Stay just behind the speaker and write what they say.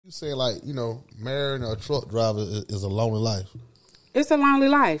say like, marrying a truck driver is a lonely life. It's a lonely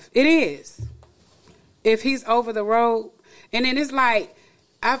life. It is. If he's over the road, and then it's like,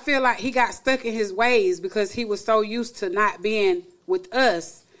 I feel like he got stuck in his ways because he was so used to not being with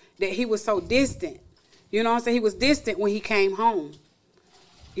us that he was so distant. You know what I'm saying? He was distant when he came home.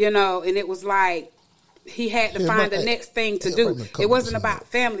 And it was like he had to find the next thing to do. It wasn't about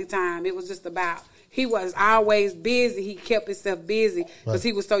family time. It was just about, he was always busy. He kept himself busy because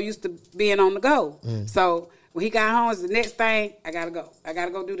he was so used to being on the go. So when he got home, it's the next thing, I got to go. I got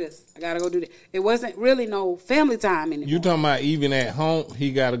to go do this. I got to go do that. It wasn't really no family time anymore. You talking about even at home,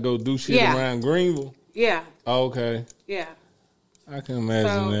 he got to go do shit around Greenville? Yeah. Oh, okay. Yeah. I can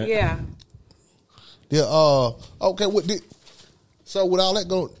imagine that. Yeah. Yeah. Okay. So with all that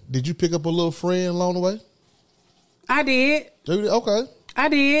going, did you pick up a little friend along the way? I did. Okay. I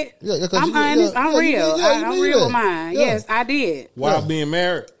did. Yeah, I'm honest. I'm real. I'm real with mine. Yeah. Yes, I did. While being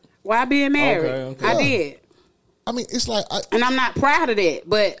married? While being married. Okay. I did. I mean, it's like... and I'm not proud of that,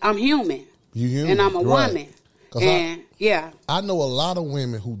 but I'm human. You human. And I'm a woman. And, I know a lot of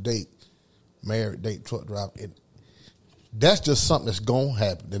women who date truck driver. And that's just something that's going to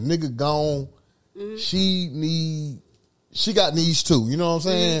happen. The nigga gone, she got needs too. You know what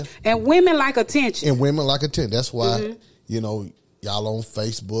I'm saying? And women like attention. That's why, y'all on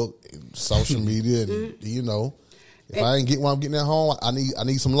Facebook and social media and, if I ain't get what I'm getting at home, I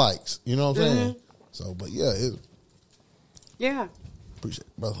need some likes. You know what I'm saying? So, but yeah. Appreciate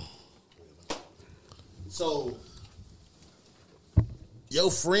it, brother. So, your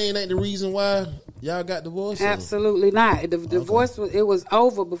friend ain't the reason why y'all got divorced? Absolutely not. The divorce was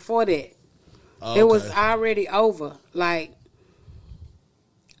over before that. Okay. It was already over. Like,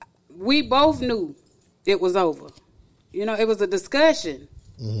 we both knew it was over. It was a discussion.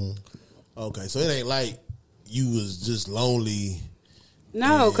 Mm-hmm. Okay, so it ain't like you was just lonely.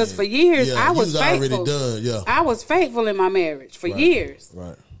 No, because for years I was faithful. Already done, I was faithful in my marriage for years.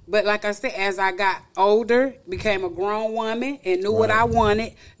 Right. But like I said, as I got older, became a grown woman and knew what I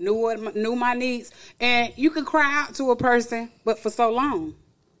wanted, knew my needs, and you can cry out to a person, but for so long.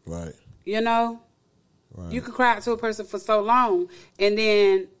 Right. Right. You can cry out to a person for so long, and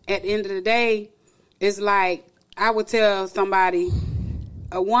then at the end of the day, it's like I would tell somebody,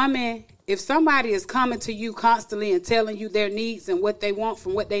 a woman, if somebody is coming to you constantly and telling you their needs and what they want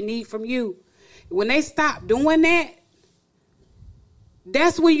from what they need from you, when they stop doing that,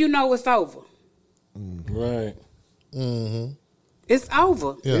 that's when you know it's over. Right. Mm-hmm. It's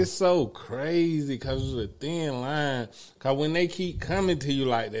over. Yeah. It's so crazy because it's a thin line. Because when they keep coming to you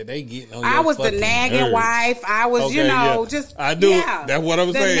like that, they get on your I was the nagging nerves. wife. I was, just... I do. Yeah, that's what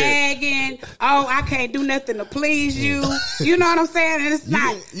I'm saying. The nagging. Oh, I can't do nothing to please you. You know what I'm saying? And it's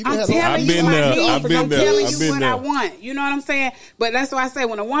not... I'm telling you what I need. I'm telling you what I want. You know what I'm saying? But that's why I say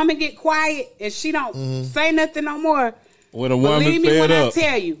when a woman get quiet and she don't say nothing no more, when a woman believe me when up. I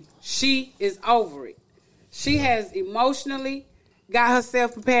tell you, she is over it. She has emotionally got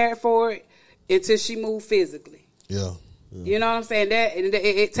herself prepared for it until she moved physically. Yeah. You know what I'm saying? That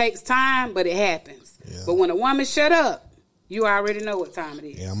it takes time, but it happens. Yeah. But when a woman shut up, you already know what time it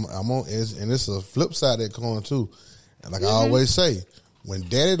is. Yeah, I'm on, and it's a flip side of that coin too. And like I always say, when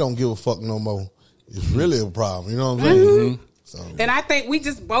daddy don't give a fuck no more, it's really a problem. You know what I'm saying? So, and I think we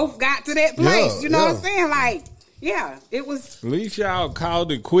just both got to that place. You know what I'm saying? Like, it was. At least y'all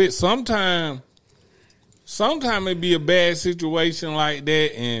called it quits. Sometimes it be a bad situation like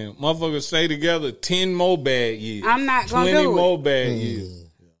that, and motherfuckers stay together 10 more bad years. I'm not gonna do it. 20 more bad years.